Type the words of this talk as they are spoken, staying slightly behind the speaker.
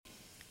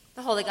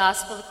The Holy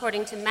Gospel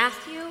according to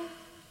Matthew,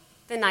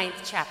 the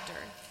 9th chapter.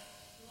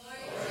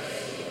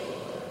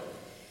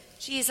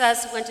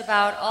 Jesus went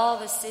about all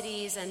the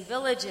cities and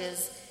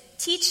villages,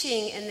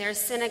 teaching in their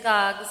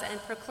synagogues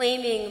and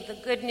proclaiming the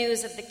good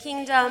news of the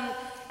kingdom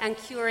and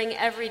curing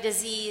every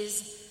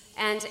disease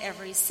and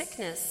every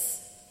sickness.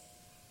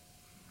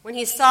 When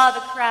he saw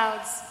the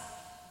crowds,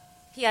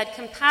 he had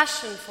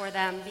compassion for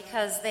them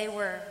because they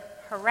were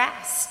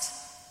harassed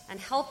and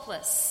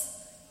helpless,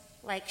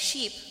 like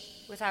sheep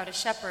without a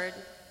shepherd.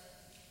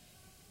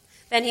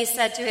 Then he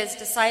said to his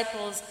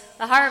disciples,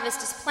 "The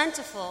harvest is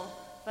plentiful,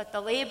 but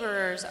the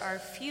laborers are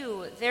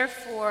few.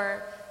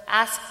 Therefore,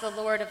 ask the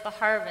Lord of the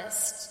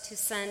harvest to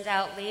send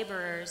out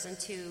laborers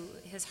into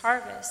his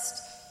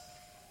harvest."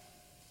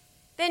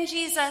 Then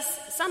Jesus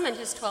summoned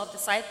his 12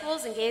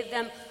 disciples and gave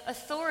them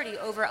authority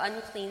over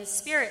unclean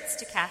spirits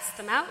to cast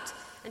them out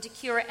and to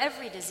cure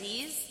every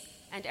disease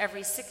and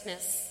every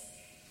sickness.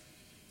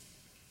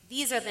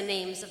 These are the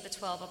names of the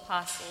 12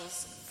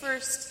 apostles.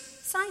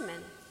 First,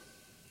 Simon,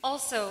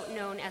 also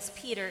known as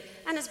Peter,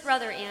 and his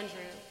brother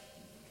Andrew.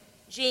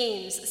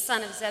 James,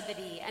 son of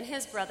Zebedee, and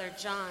his brother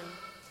John.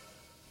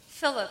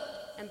 Philip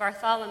and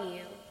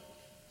Bartholomew.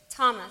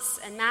 Thomas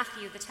and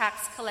Matthew, the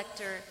tax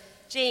collector.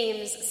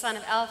 James, son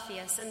of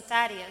Alphaeus, and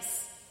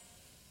Thaddeus.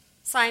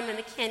 Simon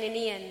the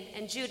Cananean,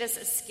 and Judas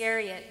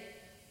Iscariot,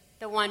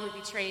 the one who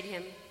betrayed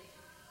him.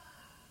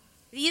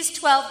 These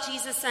 12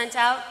 Jesus sent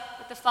out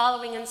with the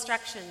following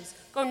instructions: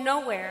 "Go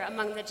nowhere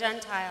among the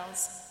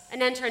Gentiles,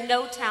 and enter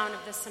no town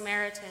of the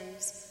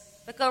Samaritans,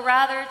 but go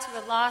rather to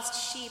the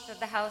lost sheep of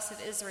the house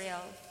of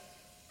Israel.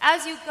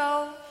 As you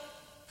go,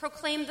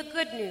 proclaim the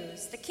good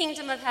news. The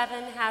kingdom of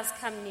heaven has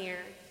come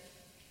near.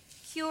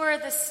 Cure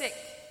the sick,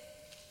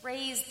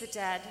 raise the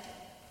dead,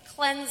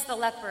 cleanse the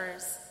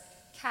lepers,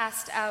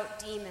 cast out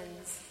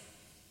demons.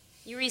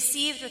 You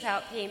received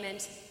without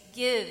payment,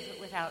 give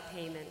without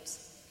payment."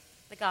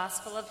 The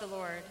gospel of the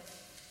Lord.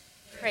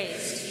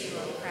 Praise to you,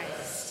 O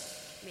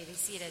Christ. You may be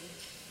seated.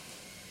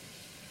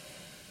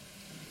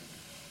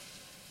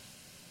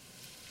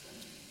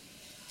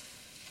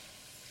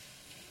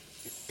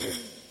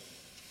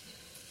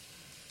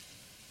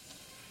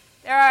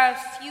 There are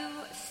a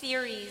few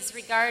theories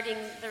regarding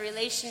the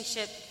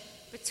relationship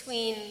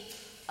between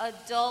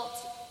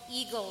adult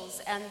eagles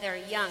and their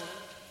young.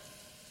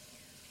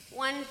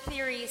 One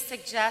theory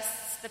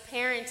suggests the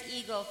parent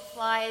eagle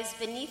flies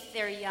beneath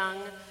their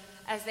young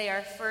as they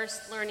are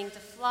first learning to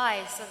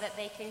fly so that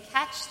they can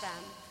catch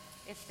them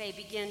if they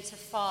begin to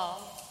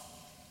fall.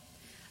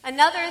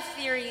 Another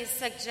theory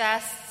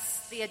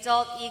suggests the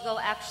adult eagle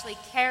actually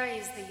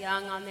carries the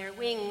young on their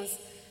wings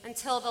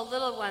until the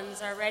little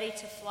ones are ready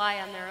to fly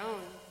on their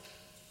own.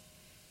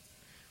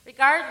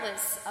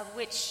 Regardless of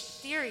which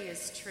theory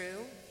is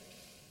true,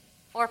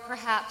 or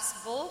perhaps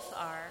both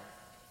are,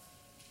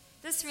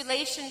 this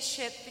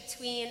relationship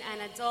between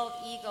an adult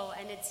eagle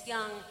and its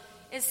young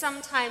is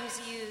sometimes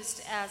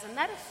used as a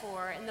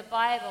metaphor in the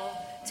Bible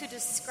to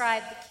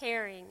describe the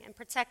caring and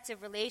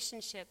protective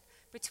relationship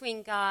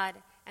between God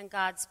and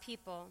God's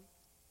people.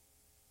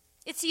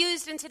 It's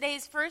used in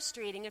today's first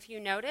reading, if you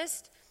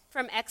noticed,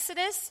 from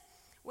Exodus,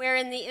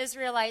 wherein the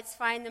Israelites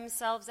find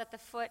themselves at the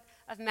foot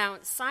of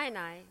Mount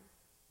Sinai.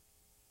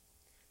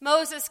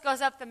 Moses goes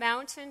up the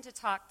mountain to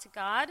talk to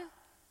God.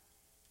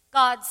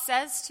 God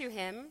says to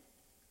him,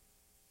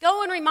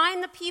 "Go and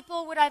remind the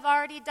people what I've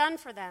already done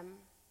for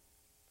them,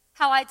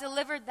 how I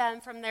delivered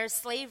them from their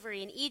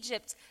slavery in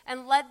Egypt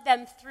and led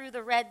them through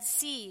the Red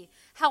Sea,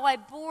 how I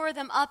bore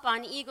them up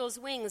on eagle's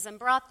wings and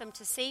brought them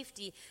to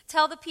safety.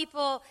 Tell the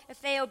people, if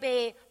they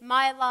obey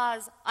my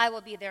laws, I will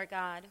be their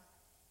God."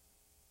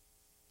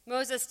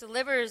 Moses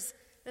delivers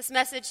this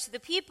message to the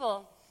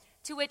people,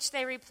 to which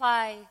they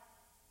reply,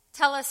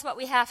 "Tell us what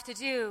we have to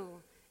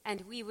do,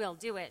 and we will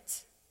do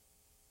it."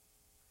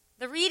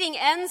 The reading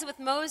ends with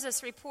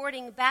Moses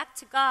reporting back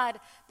to God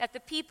that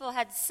the people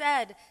had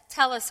said,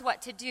 "Tell us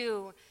what to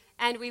do,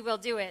 and we will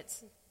do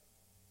it."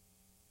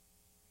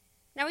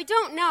 Now, we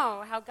don't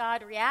know how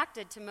God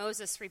reacted to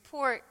Moses'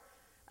 report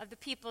of the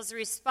people's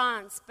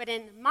response, but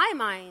in my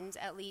mind,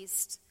 at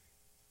least,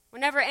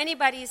 whenever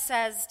anybody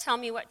says, "Tell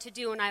me what to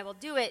do, and I will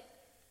do it,"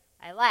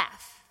 I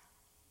laugh.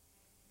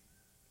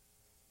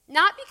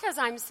 Not because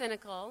I'm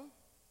cynical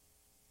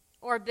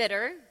or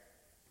bitter,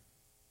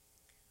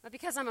 but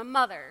because I'm a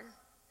mother.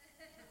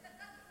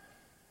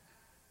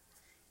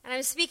 And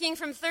I'm speaking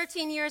from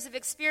 13 years of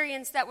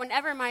experience that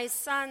whenever my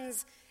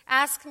sons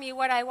ask me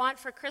what I want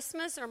for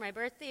Christmas or my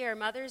birthday or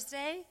Mother's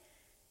Day,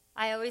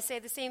 I always say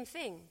the same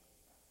thing.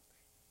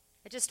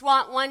 I just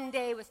want one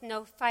day with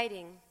no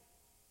fighting.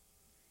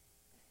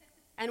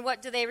 And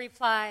what do they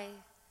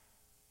reply?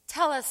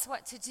 "Tell us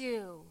what to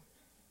do,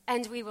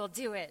 and we will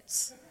do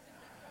it."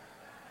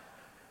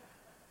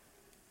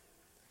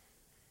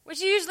 Which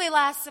usually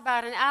lasts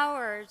about an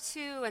hour or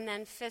two, and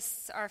then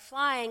fists are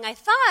flying. I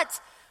thought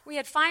we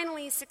had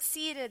finally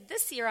succeeded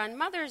this year on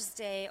Mother's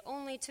Day,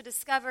 only to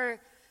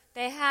discover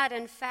they had,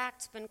 in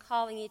fact, been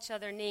calling each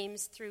other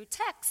names through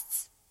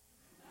texts,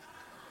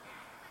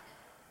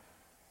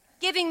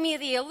 giving me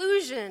the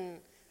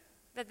illusion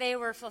that they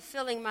were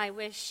fulfilling my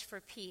wish for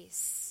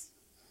peace.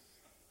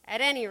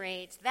 At any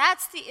rate,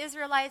 that's the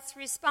Israelites'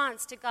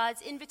 response to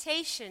God's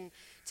invitation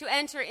to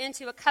enter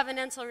into a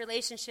covenantal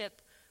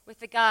relationship with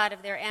the God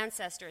of their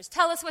ancestors.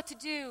 Tell us what to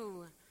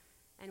do,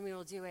 and we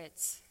will do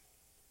it.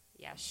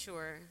 Yeah,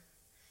 sure.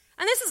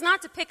 And this is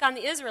not to pick on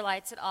the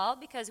Israelites at all,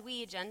 because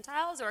we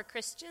Gentiles or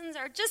Christians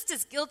are just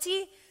as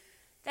guilty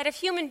that if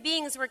human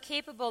beings were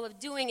capable of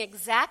doing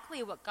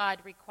exactly what God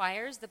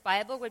requires, the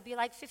Bible would be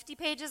like 50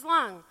 pages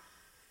long.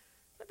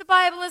 But the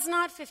Bible is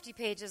not 50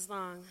 pages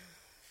long.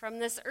 From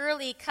this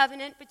early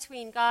covenant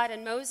between God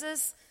and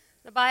Moses,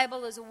 the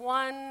Bible is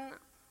one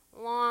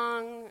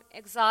long,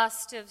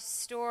 exhaustive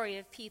story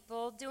of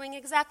people doing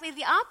exactly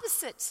the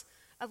opposite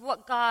of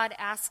what God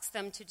asks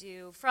them to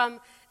do. From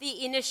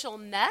the initial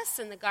mess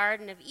in the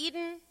Garden of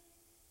Eden,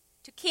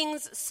 to King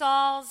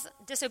Saul's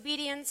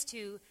disobedience,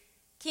 to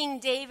King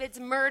David's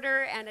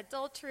murder and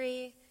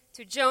adultery,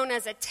 to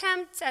Jonah's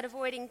attempt at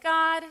avoiding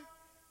God,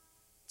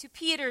 to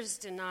Peter's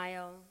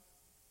denial,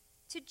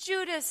 to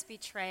Judas'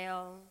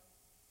 betrayal.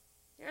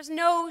 There's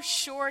no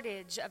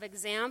shortage of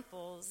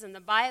examples in the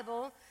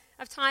Bible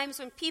of times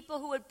when people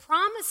who had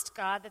promised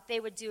God that they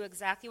would do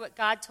exactly what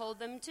God told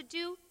them to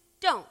do,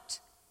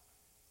 don't.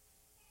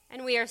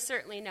 And we are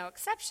certainly no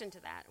exception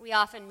to that. We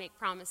often make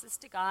promises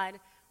to God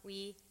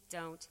we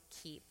don't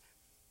keep.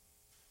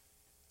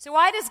 So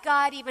why does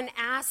God even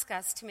ask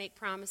us to make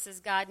promises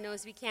God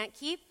knows we can't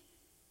keep?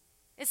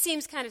 It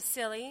seems kind of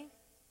silly.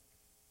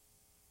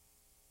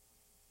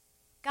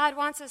 God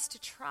wants us to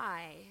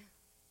try.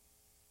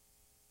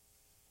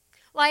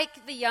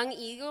 Like the young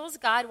eagles,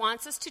 God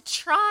wants us to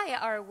try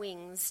our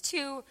wings,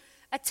 to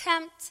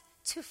attempt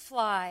to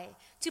fly,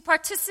 to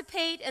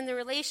participate in the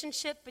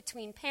relationship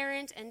between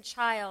parent and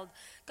child.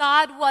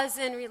 God was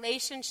in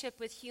relationship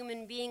with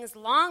human beings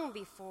long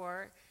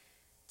before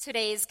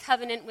today's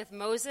covenant with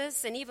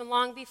Moses, and even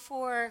long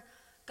before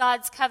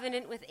God's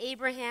covenant with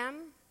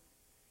Abraham.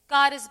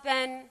 God has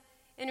been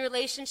in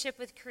relationship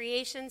with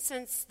creation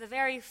since the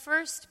very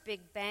first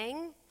Big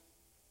Bang.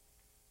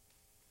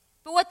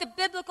 But what the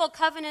biblical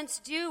covenants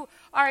do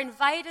are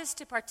invite us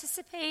to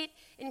participate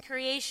in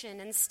creation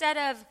instead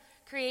of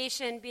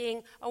creation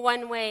being a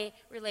one-way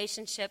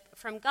relationship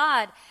from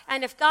God.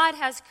 And if God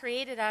has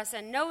created us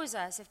and knows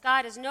us, if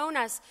God has known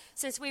us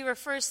since we were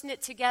first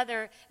knit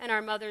together in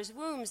our mother's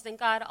wombs, then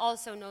God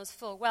also knows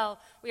full well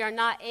we are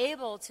not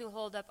able to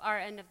hold up our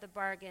end of the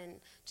bargain,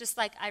 just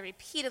like I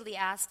repeatedly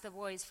ask the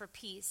boys for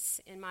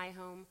peace in my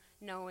home,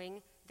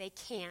 knowing they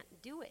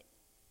can't do it.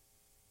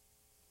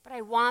 But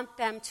I want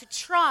them to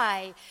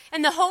try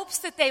in the hopes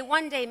that they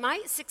one day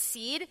might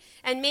succeed,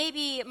 and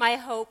maybe my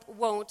hope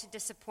won't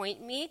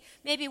disappoint me.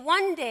 Maybe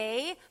one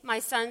day my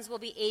sons will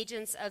be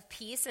agents of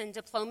peace and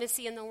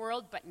diplomacy in the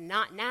world, but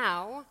not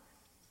now.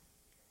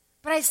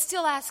 But I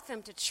still ask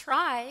them to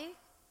try.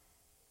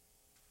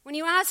 When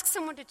you ask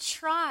someone to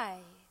try,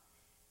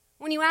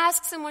 when you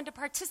ask someone to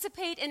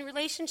participate in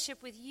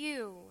relationship with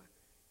you,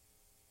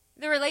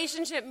 the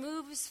relationship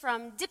moves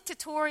from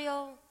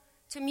dictatorial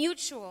to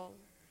mutual.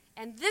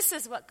 And this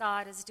is what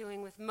God is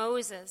doing with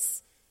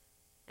Moses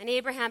and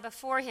Abraham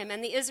before him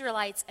and the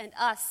Israelites and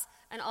us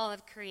and all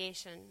of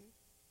creation.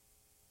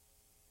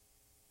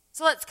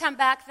 So let's come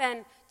back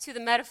then to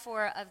the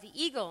metaphor of the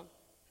eagle.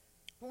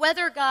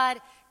 Whether God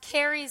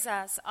carries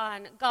us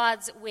on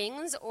God's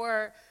wings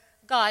or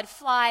God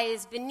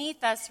flies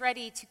beneath us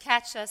ready to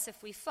catch us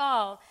if we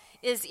fall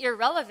is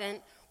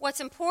irrelevant. What's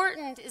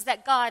important is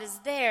that God is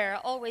there,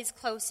 always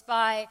close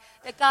by,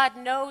 that God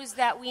knows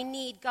that we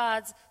need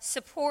God's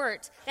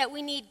support, that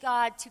we need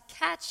God to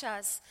catch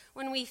us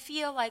when we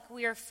feel like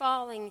we are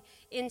falling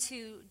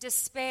into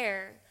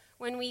despair,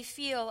 when we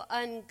feel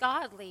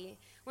ungodly,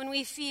 when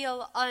we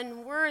feel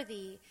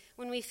unworthy,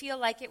 when we feel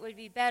like it would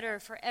be better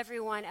for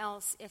everyone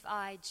else if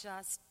I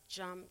just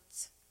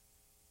jumped.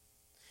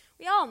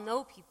 We all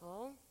know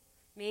people,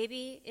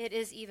 maybe it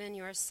is even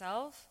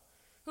yourself,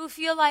 who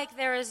feel like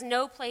there is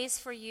no place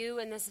for you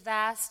in this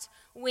vast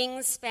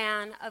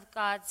wingspan of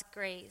God's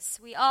grace.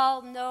 We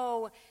all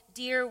know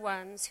dear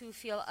ones who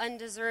feel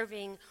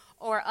undeserving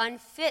or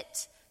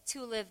unfit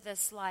to live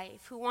this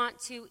life, who want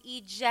to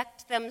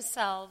eject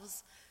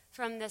themselves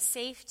from the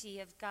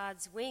safety of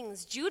God's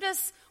wings.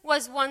 Judas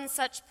was one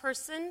such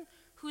person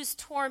whose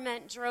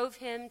torment drove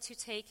him to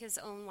take his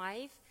own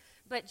life,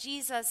 but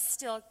Jesus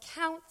still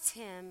counts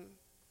him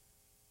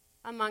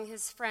among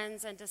his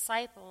friends and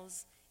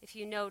disciples, if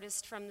you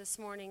noticed from this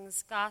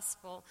morning's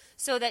gospel,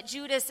 so that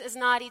Judas is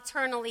not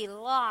eternally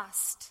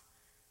lost,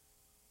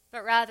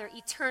 but rather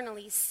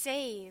eternally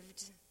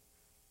saved.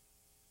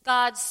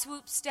 God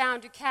swoops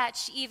down to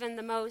catch even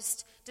the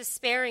most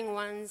despairing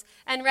ones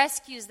and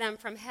rescues them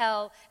from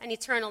hell and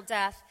eternal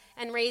death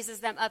and raises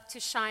them up to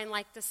shine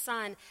like the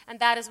sun. And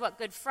that is what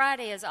Good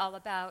Friday is all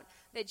about,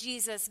 that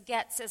Jesus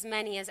gets as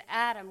many as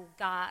Adam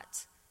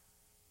got,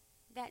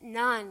 that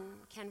none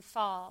can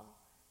fall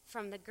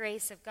from the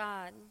grace of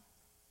God.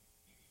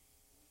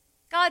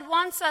 God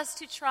wants us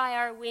to try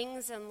our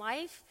wings in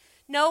life,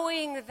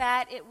 knowing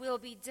that it will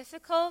be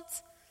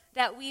difficult,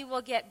 that we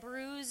will get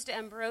bruised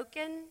and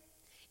broken.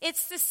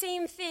 It's the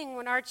same thing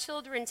when our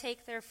children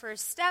take their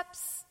first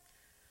steps,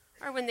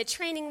 or when the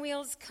training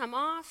wheels come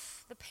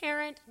off. The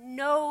parent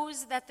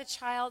knows that the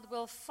child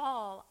will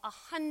fall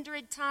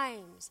 100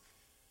 times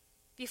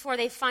before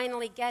they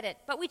finally get it.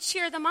 But we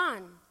cheer them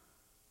on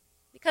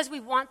because we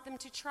want them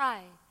to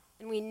try,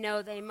 and we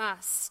know they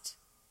must.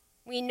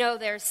 We know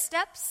their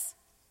steps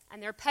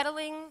and their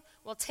pedaling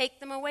will take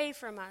them away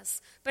from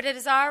us. But it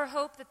is our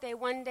hope that they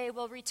one day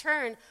will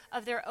return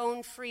of their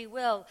own free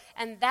will.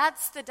 And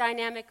that's the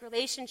dynamic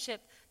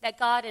relationship that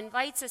God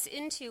invites us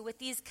into with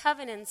these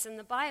covenants in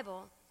the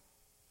Bible.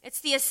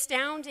 It's the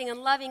astounding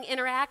and loving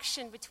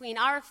interaction between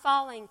our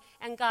falling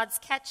and God's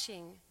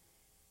catching,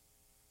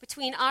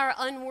 between our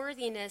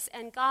unworthiness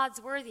and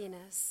God's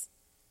worthiness,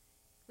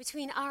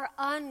 between our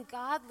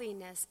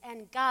ungodliness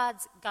and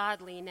God's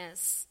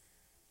godliness,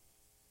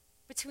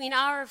 between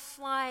our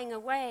flying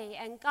away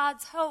and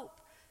God's hope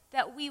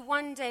that we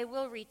one day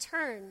will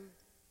return.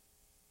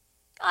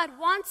 God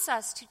wants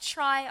us to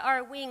try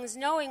our wings,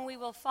 knowing we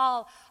will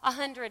fall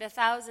 100,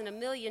 1,000,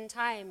 1,000,000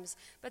 times,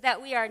 but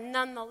that we are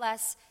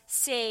nonetheless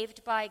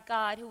saved by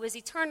God, who is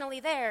eternally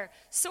there,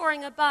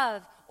 soaring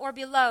above or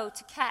below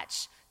to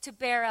catch, to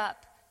bear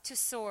up, to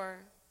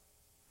soar.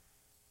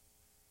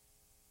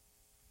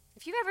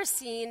 If you've ever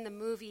seen the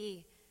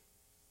movie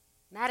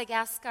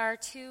Madagascar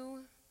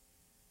 2,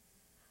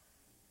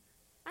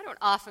 I don't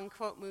often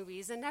quote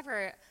movies, and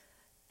never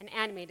an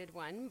animated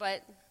one,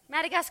 but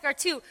Madagascar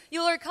 2,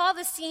 you'll recall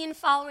the scene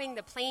following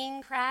the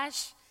plane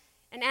crash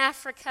in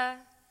Africa,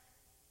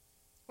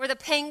 where the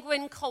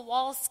penguin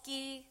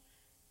Kowalski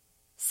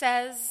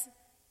says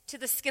to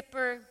the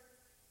skipper,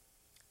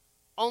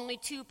 "Only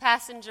 2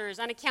 passengers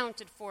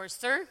unaccounted for,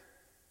 sir."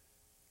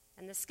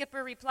 And the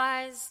skipper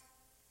replies,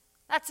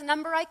 "That's a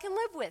number I can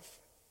live with."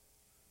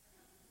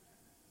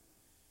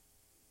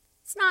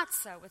 It's not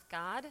so with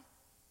God.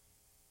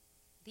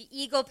 The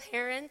eagle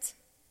parent,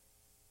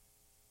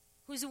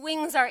 whose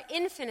wings are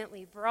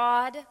infinitely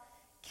broad,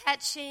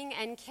 catching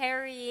and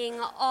carrying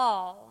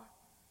all,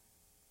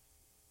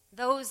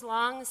 those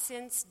long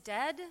since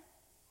dead,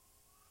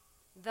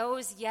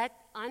 those yet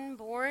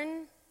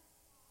unborn,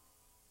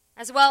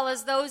 as well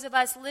as those of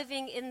us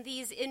living in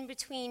these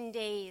in-between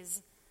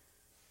days,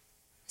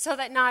 so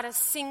that not a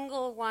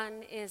single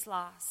one is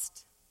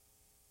lost.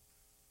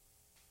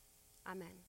 Amen.